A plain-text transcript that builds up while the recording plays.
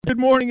Good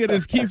morning. It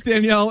is Keith,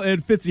 Danielle,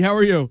 and Fitzy. How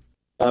are you?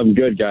 I'm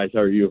good, guys. How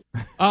are you?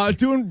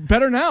 Doing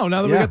better now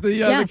that we got the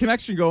Yes.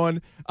 connection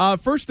going.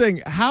 First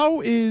thing,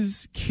 how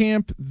is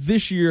camp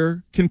this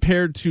year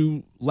compared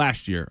to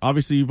last year?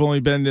 Obviously, you've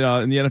only been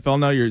in the NFL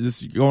now.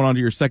 This is going on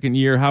to your second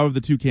year. How have the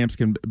two camps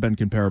been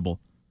comparable?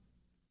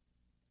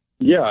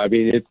 Yeah, I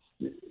mean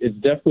it's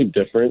definitely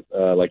different,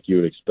 like you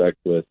would expect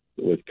with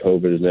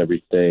COVID and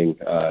everything.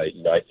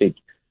 I think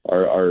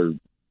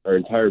our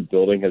entire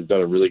building has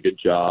done a really good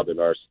job, and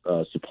our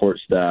support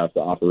staff, the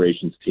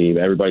operations team,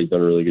 everybody's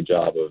done a really good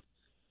job of,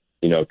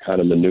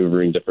 kind of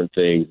maneuvering different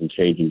things and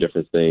changing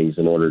different things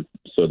in order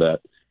so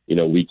that,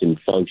 we can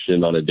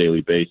function on a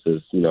daily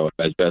basis,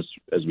 as best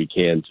as we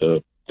can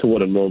to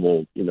what a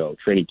normal,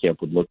 training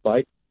camp would look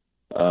like.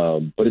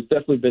 But it's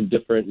definitely been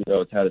different.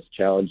 It's had its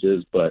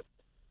challenges, but,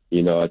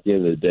 at the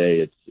end of the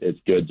day, it's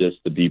good just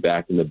to be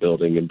back in the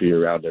building and be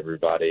around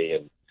everybody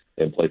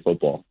and play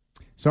football.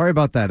 Sorry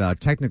about that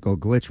technical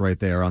glitch right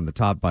there on the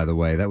top, by the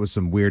way. That was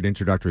some weird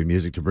introductory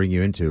music to bring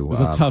you into. It was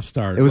a tough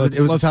start. It was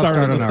a tough start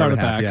on our behalf.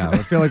 Back. Yeah,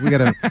 I feel like we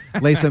got to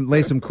lay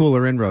some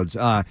cooler inroads.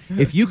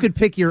 If you could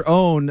pick your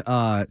own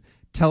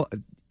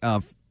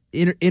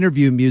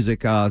interview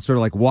music, sort of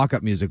like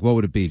walk-up music, what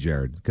would it be,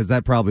 Jared? Because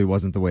that probably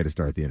wasn't the way to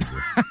start the interview.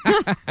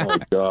 Oh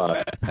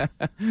God,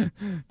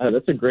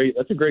 that's a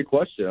great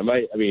question.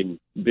 I mean,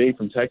 being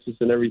from Texas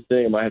and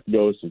everything, I might have to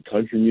go with some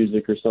country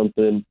music or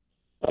something.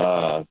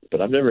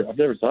 But I've never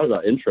thought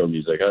about intro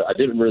music. I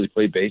didn't really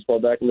play baseball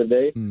back in the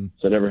day,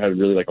 so I never had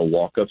really like a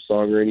walk-up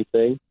song or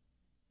anything.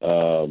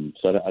 So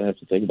I'd have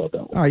to think about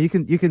that one. All right, you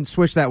can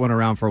switch that one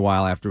around for a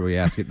while after we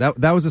ask you.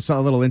 That was a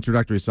little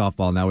introductory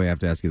softball. Now we have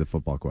to ask you the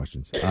football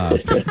questions.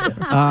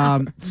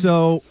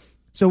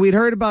 So we'd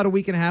heard about a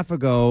week and a half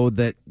ago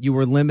that you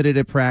were limited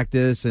at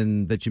practice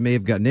and that you may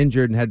have gotten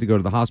injured and had to go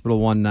to the hospital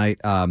one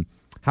night. How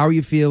are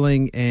you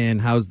feeling,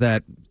 and how's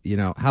that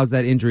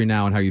injury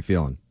now, and how are you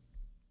feeling?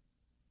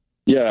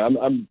 Yeah, I'm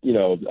I don't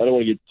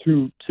want to get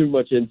too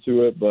much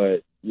into it,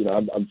 but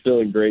I'm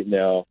feeling great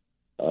now.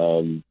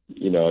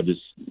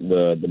 Just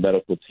the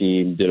medical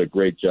team did a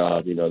great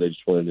job. They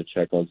just wanted to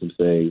check on some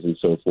things and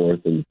so forth,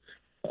 and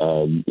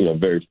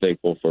very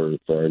thankful for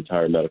our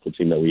entire medical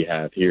team that we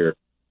have here.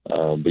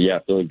 But yeah,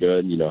 feeling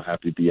good.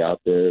 Happy to be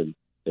out there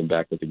and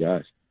back with the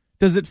guys.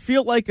 Does it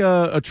feel like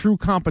a true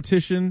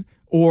competition,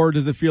 or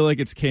does it feel like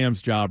it's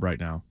Cam's job right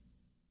now?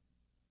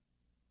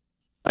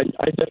 I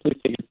definitely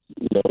think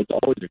it's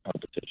always a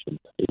competition.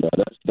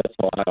 That's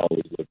how I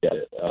always look at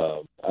it.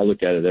 I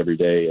look at it every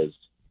day as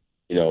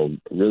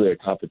really a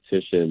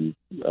competition,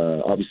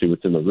 obviously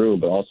within the room,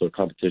 but also a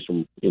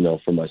competition,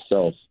 for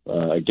myself,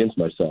 against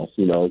myself,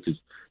 because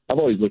I've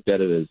always looked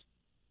at it as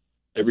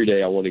every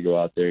day I want to go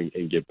out there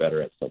and get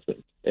better at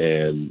something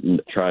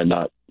and try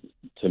not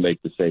to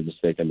make the same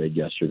mistake I made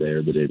yesterday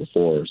or the day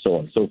before, or so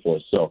on and so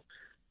forth. So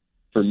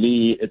for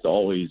me, it's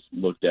always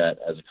looked at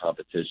as a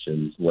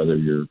competition, whether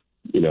you're,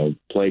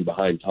 playing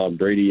behind Tom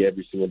Brady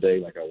every single day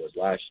like I was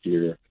last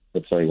year,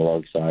 or playing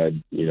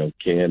alongside,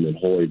 Cam and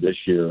Hoy this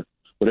year,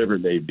 whatever it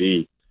may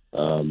be.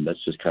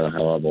 That's just kind of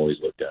how I've always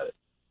looked at it.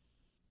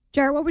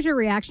 Jared, what was your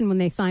reaction when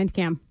they signed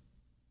Cam?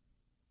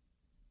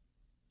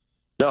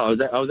 No,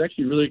 I was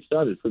actually really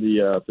excited for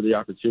the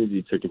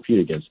opportunity to compete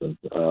against them.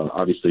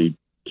 Obviously,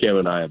 Cam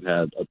and I have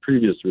had a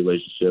previous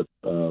relationship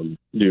due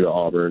to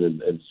Auburn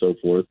and so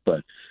forth,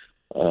 but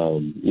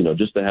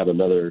just to have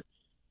another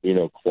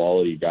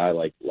quality guy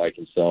like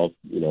himself,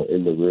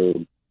 in the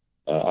room.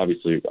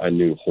 Obviously, I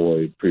knew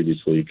Hoy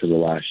previously because of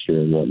last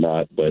year and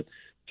whatnot, but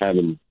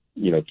having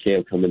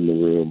Cam come in the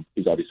room,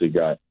 he's obviously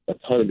got a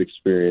ton of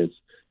experience,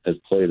 has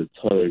played a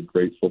ton of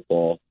great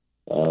football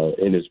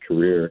in his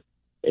career,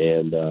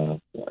 and a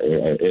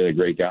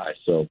great guy.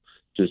 So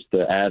just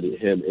to add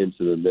him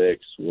into the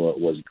mix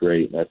was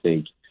great. And I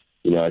think,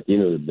 at the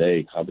end of the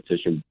day,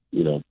 competition,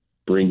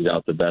 brings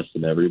out the best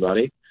in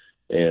everybody.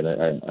 And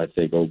I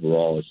think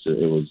overall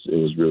it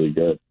was really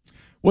good.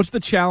 What's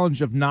the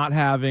challenge of not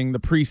having the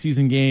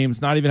preseason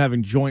games, not even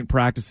having joint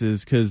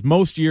practices? Because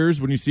most years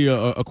when you see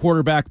a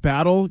quarterback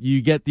battle,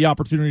 you get the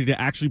opportunity to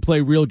actually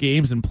play real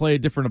games and play a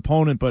different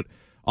opponent, but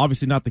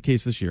obviously not the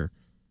case this year.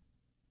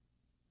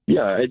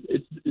 Yeah,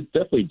 it's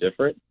definitely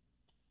different.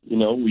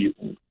 We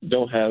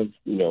don't have,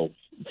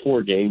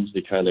 4 games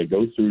to kind of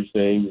go through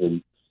things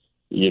and,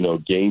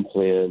 game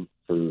plan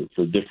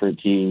for different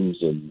teams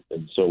and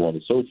so on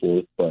and so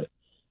forth. But,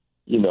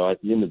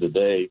 at the end of the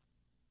day,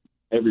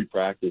 every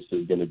practice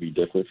is going to be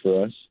different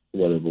for us,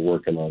 whether we're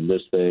working on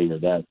this thing or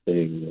that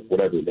thing,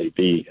 whatever it may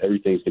be.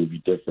 Everything's going to be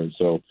different.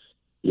 So,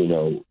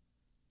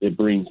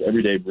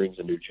 every day brings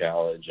a new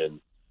challenge, and,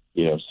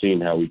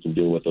 seeing how we can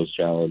deal with those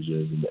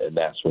challenges and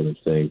that sort of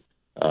thing.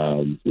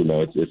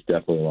 It's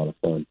definitely a lot of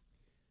fun.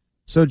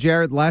 So,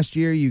 Jared, last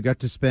year you got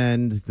to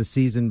spend the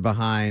season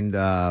behind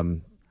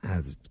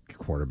as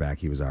quarterback.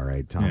 He was all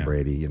right. Tom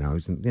Brady, he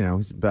was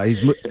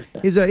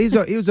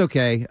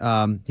okay.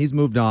 He's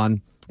moved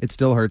on. It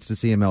still hurts to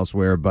see him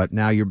elsewhere, but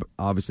now you're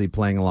obviously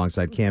playing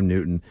alongside Cam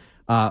Newton.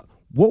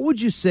 What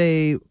would you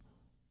say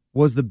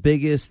was the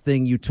biggest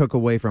thing you took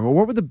away from, or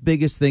what were the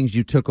biggest things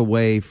you took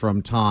away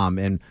from Tom,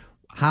 and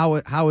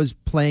how is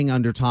playing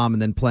under Tom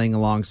and then playing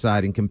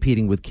alongside and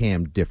competing with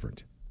Cam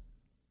different?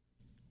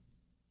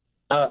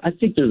 I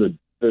think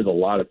there's a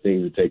lot of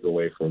things to take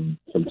away from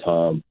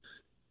Tom.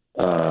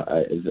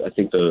 I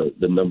think the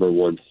number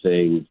one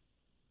thing,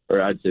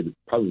 or I'd say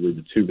probably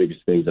the two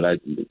biggest things that I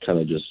kind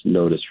of just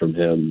noticed from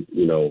him,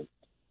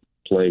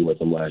 playing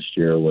with him last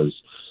year was,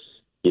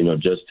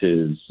 just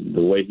the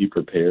way he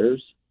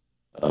prepares.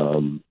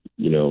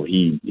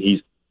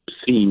 He's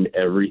seen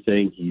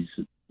everything. He's,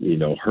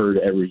 heard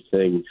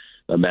everything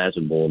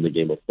imaginable in the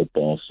game of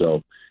football.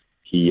 So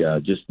he,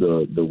 just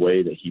the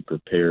way that he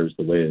prepares,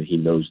 the way that he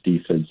knows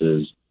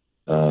defenses,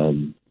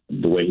 the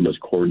way he knows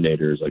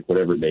coordinators, like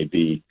whatever it may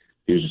be,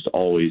 he was just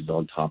always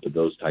on top of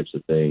those types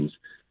of things.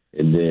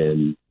 And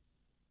then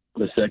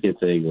the second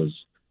thing was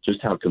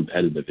just how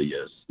competitive he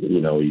is.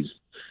 He's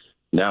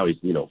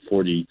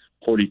 40,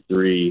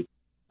 43.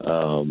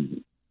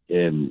 And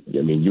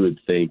I mean, you would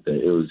think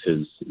that it was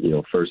his,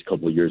 first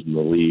couple of years in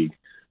the league,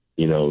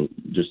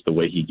 just the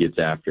way he gets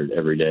after it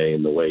every day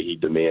and the way he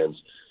demands,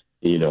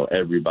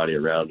 everybody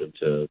around him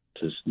to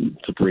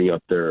bring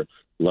up their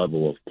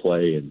level of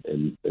play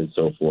and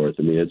so forth.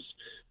 I mean,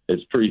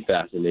 it's pretty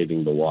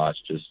fascinating to watch,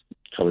 just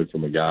coming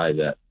from a guy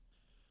that,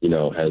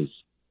 has,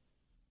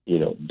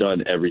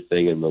 done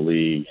everything in the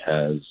league,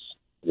 has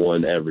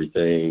won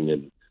everything,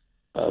 and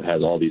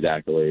has all these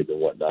accolades and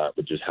whatnot,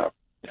 but just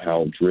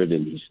how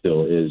driven he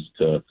still is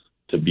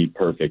to be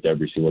perfect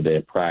every single day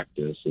at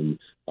practice and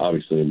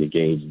obviously in the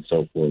games and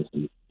so forth,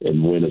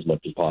 and win as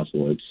much as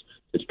possible.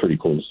 It's pretty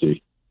cool to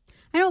see.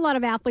 I know a lot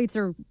of athletes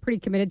are pretty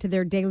committed to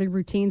their daily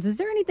routines. Is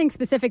there anything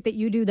specific that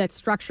you do that's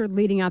structured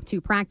leading up to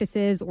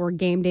practices or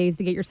game days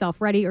to get yourself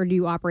ready, or do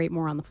you operate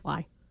more on the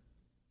fly?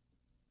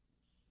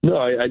 No,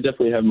 I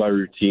definitely have my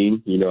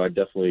routine. I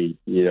definitely,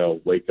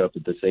 wake up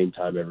at the same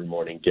time every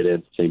morning, get in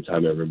at the same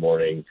time every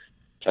morning,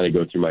 kind of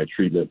go through my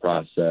treatment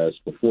process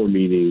before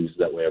meetings.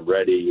 That way I'm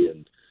ready.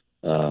 And,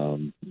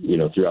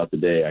 throughout the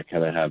day, I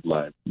kind of have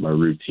my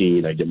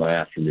routine. I get my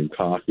afternoon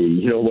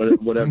coffee,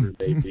 whatever it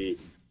may be.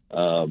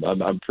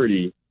 I'm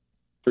pretty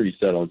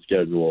set on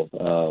schedule,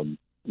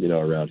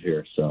 around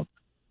here. So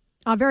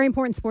a very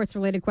important sports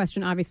related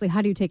question, obviously.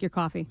 How do you take your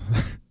coffee?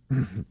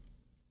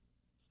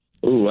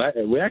 Ooh,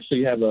 we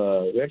actually have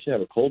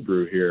a cold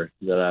brew here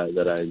that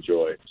I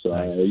enjoy. So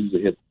nice. I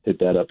usually hit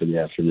that up in the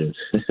afternoon.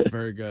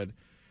 Very good.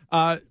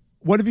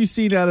 What have you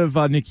seen out of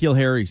N'Keal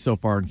Harry so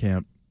far in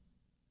camp?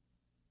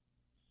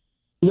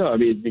 No, I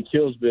mean,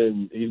 N'Keal's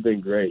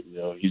been great.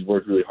 He's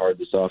worked really hard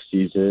this off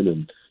season,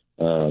 and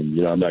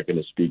I'm not going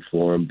to speak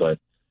for him, but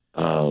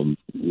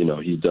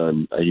he's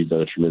done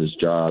a tremendous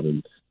job,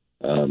 and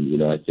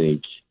I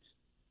think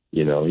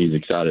he's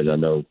excited. I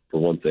know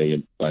for one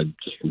thing, and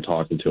just from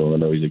talking to him, I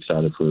know he's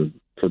excited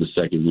for the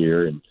second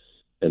year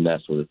and that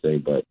sort of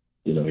thing. But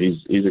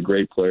he's a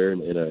great player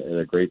and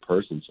a great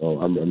person, so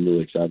I'm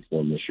really excited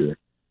for him this year.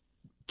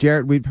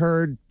 Jarrett, we've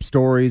heard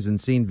stories and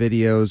seen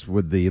videos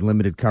with the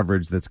limited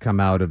coverage that's come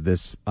out of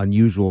this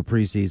unusual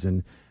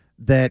preseason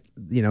that,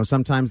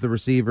 sometimes the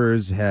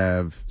receivers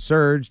have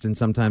surged and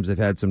sometimes they've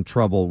had some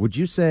trouble. Would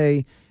you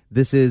say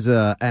this is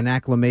an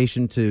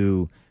acclimation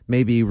to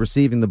maybe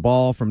receiving the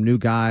ball from new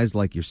guys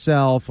like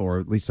yourself, or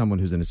at least someone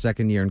who's in a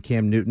second year in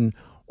Cam Newton?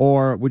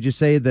 Or would you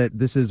say that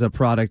this is a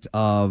product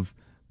of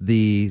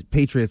the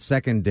Patriots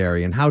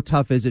secondary, and how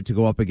tough is it to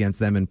go up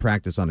against them in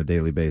practice on a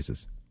daily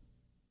basis?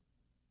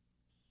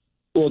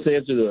 Well, to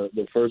answer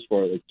the first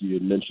part, like you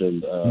had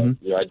mentioned,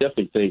 I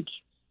definitely think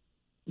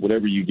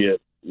whenever you get,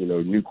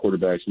 new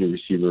quarterbacks, new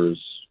receivers,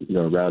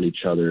 around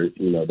each other,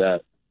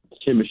 that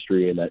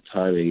chemistry and that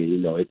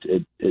timing,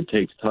 it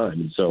takes time.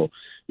 And so,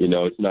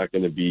 it's not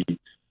going to be,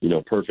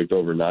 perfect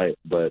overnight,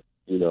 but,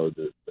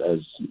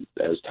 as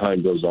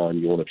time goes on,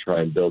 you want to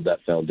try and build that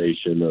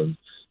foundation of,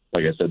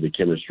 like I said, the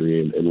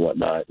chemistry and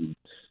whatnot. And,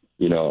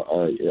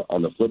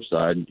 on the flip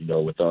side,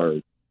 with our,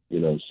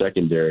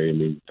 secondary, I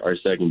mean, our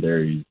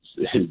secondary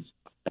is,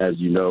 as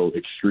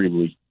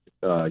extremely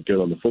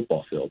good on the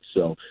football field.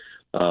 So,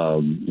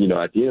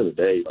 at the end of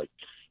the day, like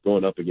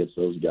going up against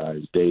those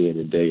guys day in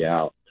and day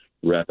out,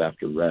 rep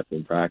after rep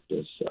in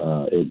practice,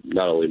 it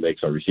not only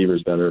makes our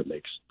receivers better, it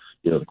makes,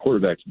 the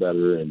quarterbacks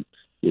better, and,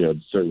 it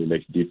certainly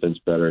makes defense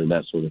better and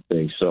that sort of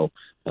thing. So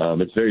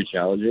it's very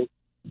challenging,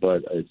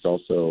 but it's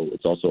also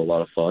a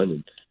lot of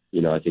fun.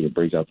 And, I think it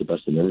brings out the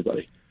best in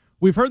everybody.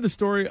 We've heard the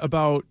story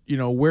about,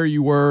 where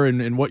you were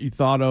and what you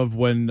thought of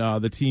when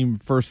the team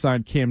first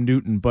signed Cam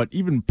Newton. But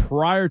even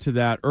prior to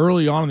that,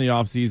 early on in the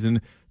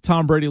offseason,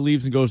 Tom Brady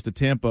leaves and goes to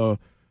Tampa.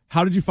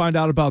 How did you find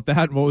out about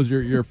that? And what was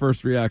your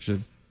first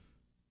reaction?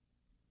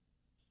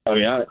 Oh,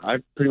 yeah, I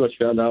pretty much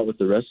found out with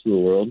the rest of the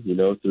world,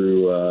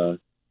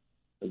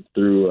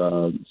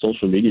 through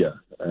social media,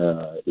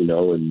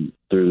 and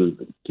through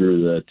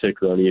the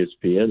ticker on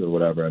ESPN or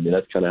whatever. I mean,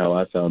 that's kind of how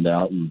I found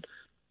out. And,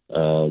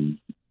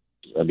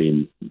 I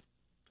mean,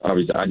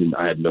 obviously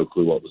I had no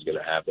clue what was going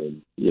to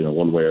happen,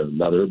 one way or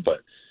another, but,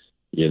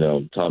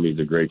 Tommy's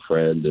a great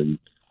friend, and,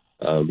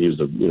 He was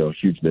a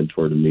huge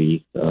mentor to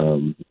me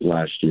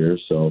last year.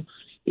 So,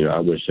 I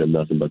wish him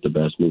nothing but the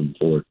best moving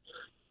forward.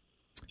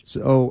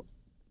 So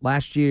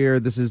last year,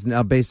 this is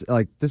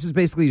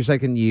basically your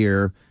second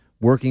year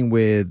working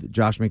with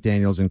Josh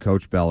McDaniels and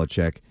Coach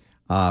Belichick.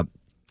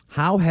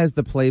 How has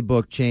the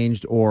playbook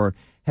changed, or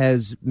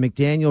has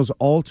McDaniels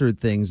altered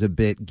things a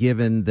bit,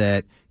 given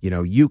that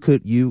you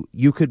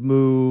could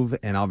move,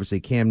 and obviously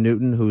Cam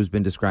Newton, who's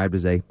been described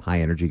as a high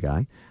energy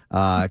guy,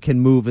 can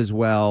move as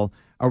well.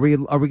 Are we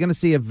going to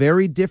see a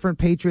very different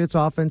Patriots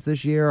offense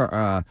this year?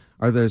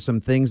 Are there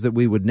some things that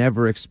we would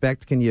never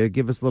expect? Can you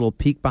give us a little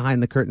peek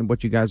behind the curtain of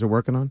what you guys are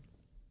working on?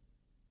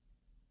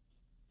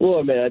 Well,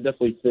 I mean, I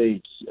definitely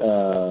think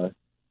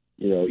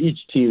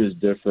each team is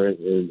different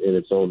in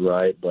its own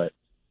right, but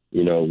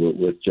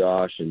with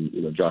Josh, and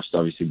Josh's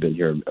obviously been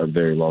here a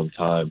very long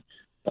time,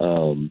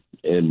 and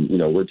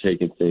we're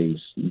taking things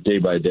day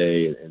by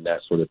day and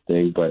that sort of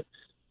thing. But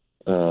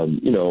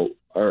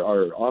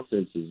our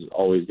offense is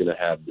always going to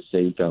have the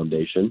same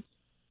foundation,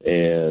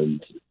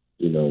 and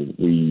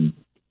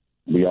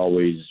we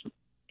always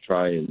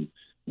try and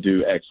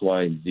do X,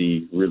 Y, and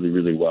Z really,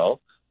 really well,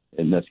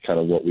 and that's kind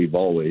of what we've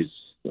always,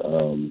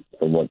 from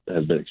what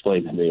has been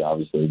explained to me,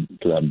 obviously,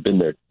 because I've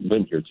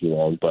been here too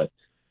long, but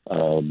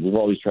we've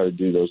always tried to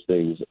do those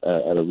things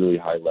at a really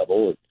high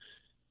level. And,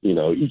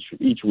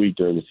 each week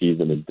during the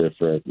season is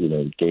different.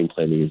 Game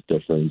planning is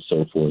different and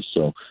so forth.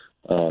 So,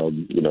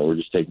 we're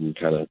just taking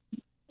kind of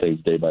things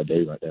day by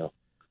day right now.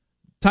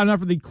 Time now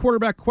for the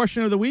quarterback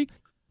question of the week.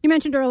 You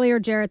mentioned earlier,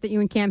 Jarrett, that you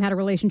and Cam had a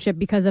relationship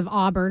because of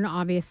Auburn,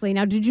 obviously.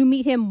 Now, did you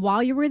meet him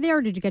while you were there,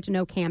 or did you get to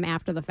know Cam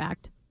after the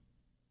fact?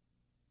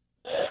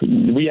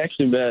 We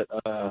actually met,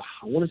 I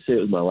want to say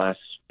it was my last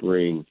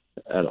spring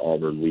at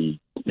Auburn. We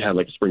had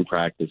like a spring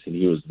practice, and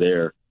he was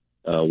there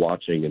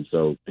watching, and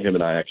so him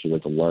and I actually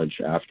went to lunch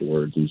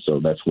afterwards, and so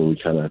that's when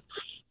we kind of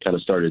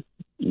started,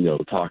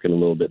 talking a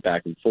little bit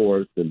back and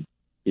forth, and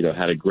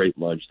had a great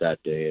lunch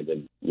that day, and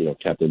then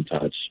kept in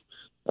touch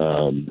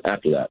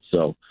after that.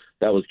 So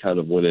that was kind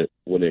of when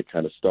it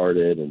kind of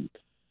started and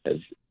has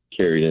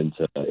carried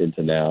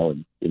into now,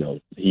 and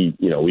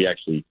we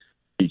actually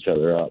each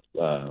other up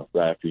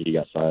right after he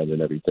got signed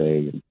and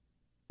everything,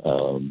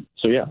 and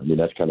so yeah, I mean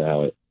that's kind of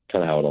how it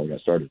all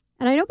got started.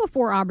 And I know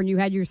before Auburn, you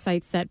had your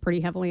sights set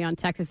pretty heavily on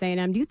Texas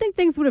A&M. Do you think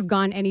things would have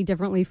gone any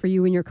differently for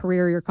you in your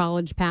career, your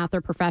college path, or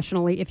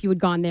professionally if you had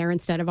gone there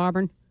instead of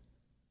Auburn?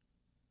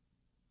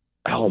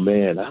 Oh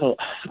man, I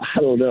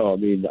don't know. I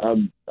mean,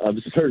 I'm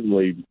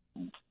certainly,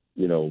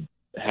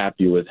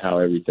 happy with how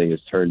everything has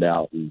turned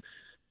out, and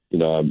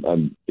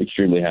I'm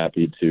extremely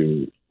happy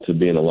to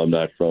be an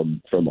alumni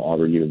from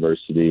Auburn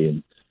University,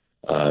 and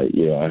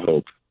I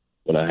hope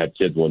when I have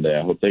kids one day,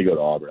 I hope they go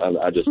to Auburn. I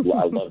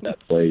love that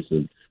place,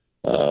 and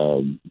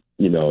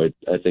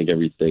I think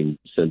everything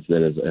since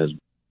then has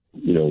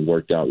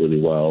worked out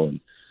really well, and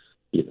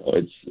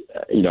it's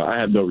I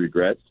have no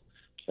regrets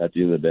at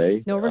the end of the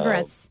day. No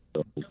regrets.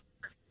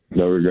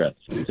 No regrets.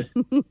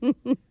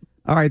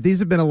 All right, these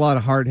have been a lot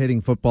of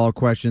hard-hitting football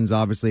questions.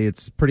 Obviously,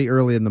 it's pretty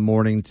early in the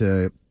morning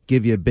to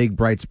give you a big,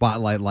 bright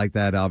spotlight like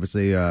that.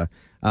 Obviously,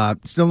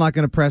 still not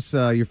going to press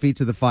your feet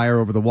to the fire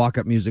over the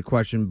walk-up music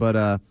question,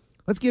 but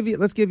let's give you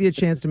a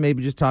chance to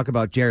maybe just talk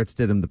about Jarrett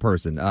Stidham, the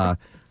person.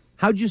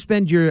 How'd you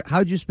spend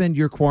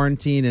your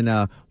quarantine,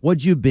 and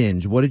what'd you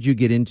binge? What did you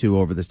get into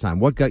over this time?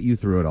 What got you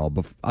through it all,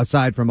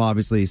 aside from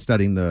obviously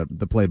studying the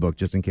playbook,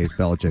 just in case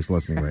Belichick's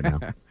listening right now?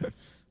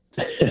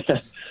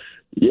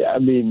 Yeah, I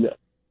mean,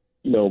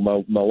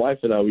 my wife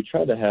and I, we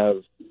try to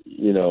have,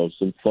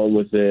 some fun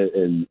with it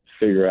and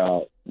figure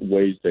out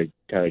ways to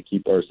kind of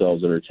keep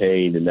ourselves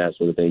entertained and that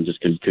sort of thing,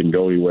 just because you couldn't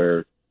go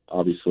anywhere,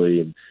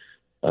 obviously. And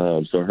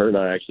so her and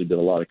I actually did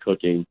a lot of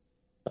cooking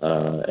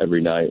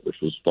every night, which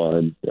was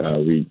fun.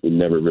 We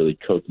never really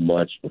cooked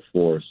much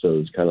before,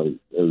 so it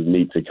was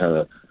neat to kind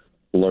of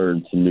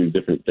learn some new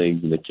different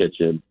things in the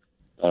kitchen.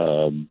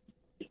 And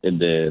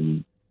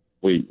then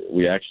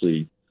we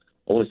actually,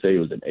 I want to say it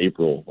was in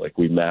April, like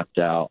we mapped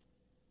out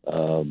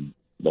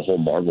the whole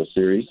Marvel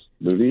series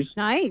movies.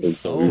 Nice.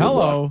 So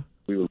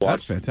we would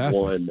watch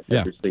one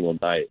every single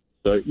night.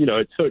 So,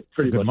 it took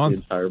pretty much the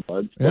entire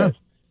month. Yeah.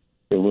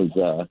 But it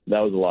was that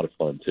was a lot of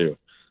fun too.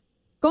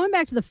 Going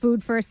back to the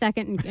food for a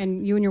second,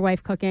 and you and your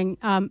wife cooking,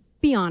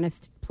 be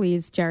honest,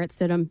 please, Jarrett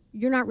Stidham.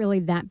 You're not really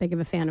that big of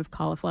a fan of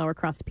cauliflower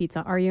crust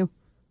pizza, are you?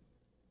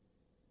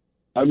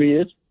 I mean,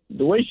 it's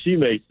the way she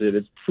makes it.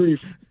 It's pretty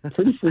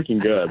freaking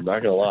good. I'm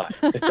not gonna lie.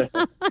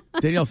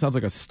 Danielle sounds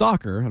like a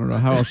stalker. I don't know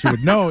how else she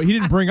would know. He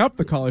didn't bring up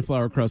the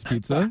cauliflower crust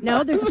pizza.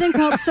 No, there's a thing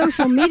called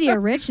social media,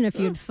 Rich, and if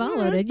you'd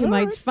followed it, you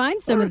might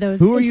find some of those.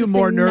 Who are you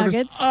more nervous?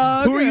 Nuggets.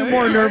 Who are you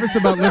more nervous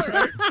about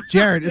listening?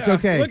 Jared, it's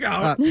okay. Look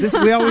out.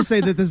 We always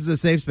say that this is a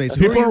safe space.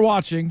 People are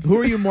watching. Who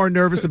are you more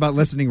nervous about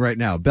listening right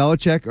now,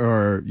 Belichick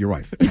or your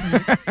wife?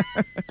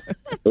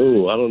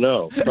 Oh, I don't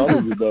know.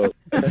 Probably both.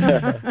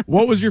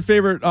 What was your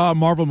favorite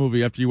Marvel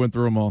movie after you went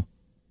through them all?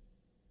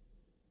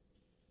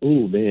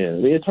 Oh, man. I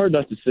mean, it's hard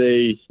not to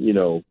say,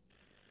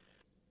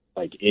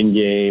 like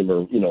Endgame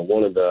or,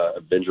 one of the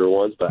Avenger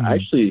ones, but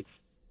actually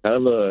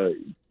kind of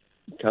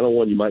kind of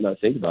one you might not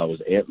think about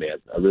was Ant-Man.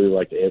 I really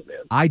liked Ant-Man.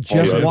 I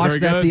just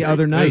watched that the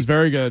other night. It was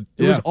very good.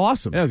 It was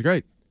awesome. Yeah, it was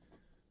great.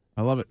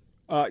 I love it.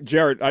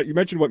 Jared, you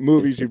mentioned what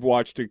movies you've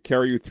watched to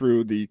carry you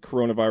through the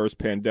coronavirus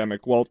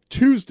pandemic. Well,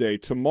 Tuesday,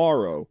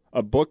 tomorrow,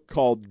 a book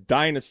called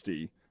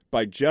Dynasty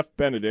by Jeff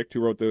Benedict,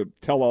 who wrote the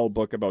tell-all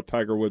book about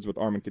Tiger Woods with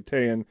Armin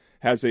Katayan,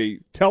 has a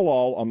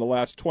tell-all on the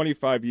last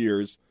 25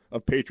 years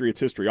of Patriots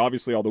history.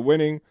 Obviously, all the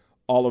winning,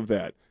 all of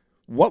that.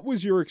 What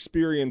was your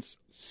experience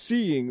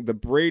seeing the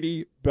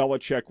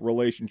Brady-Belichick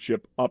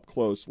relationship up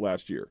close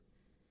last year?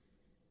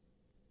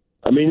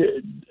 I mean,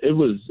 it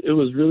was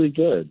really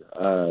good.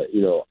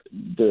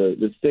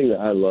 The thing that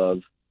I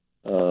love,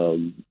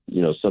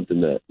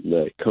 something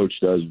that Coach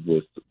does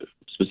with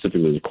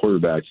specifically the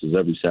quarterbacks is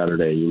every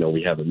Saturday,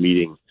 we have a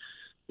meeting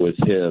with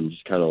him,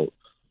 just kind of,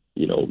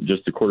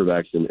 just the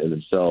quarterbacks and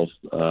himself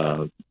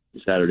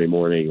Saturday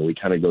morning, and we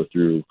kind of go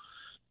through,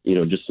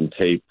 just some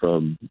tape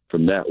from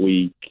that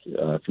week,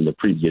 from the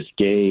previous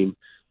game,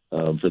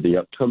 for the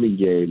upcoming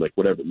game, like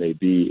whatever it may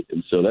be.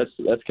 And so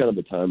that's kind of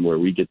the time where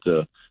we get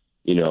to,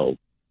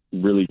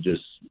 really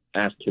just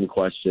ask him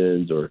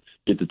questions or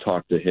get to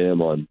talk to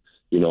him on,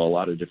 a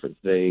lot of different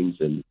things.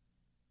 And,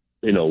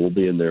 we'll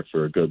be in there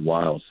for a good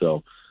while.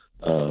 So,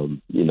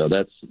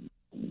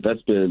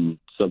 that's been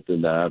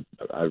something that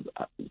I've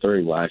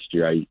during last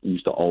year, I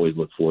used to always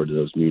look forward to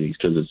those meetings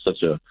because it's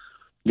such a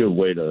good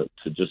way to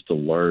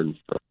learn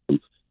from,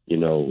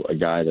 a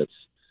guy that's,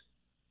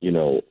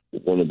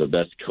 one of the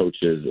best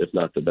coaches, if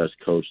not the best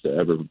coach to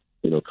ever,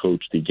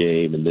 coach the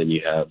game. And then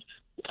you have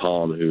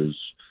Tom, who's,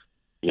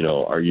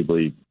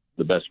 arguably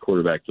the best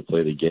quarterback to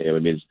play the game. I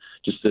mean, it's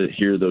just to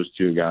hear those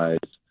two guys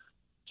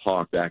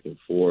talk back and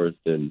forth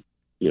and,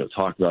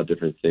 talk about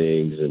different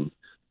things. And,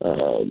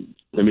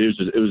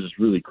 it was just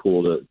really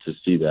cool to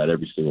see that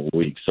every single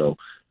week. So,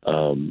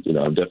 I'm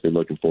definitely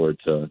looking forward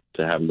to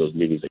having those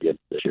meetings again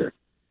this year.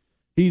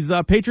 He's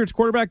Patriots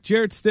quarterback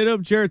Jarrett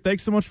Stidham. Jarrett,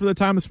 thanks so much for the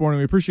time this morning.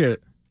 We appreciate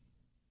it.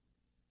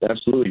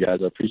 Absolutely,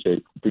 guys. I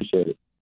appreciate it.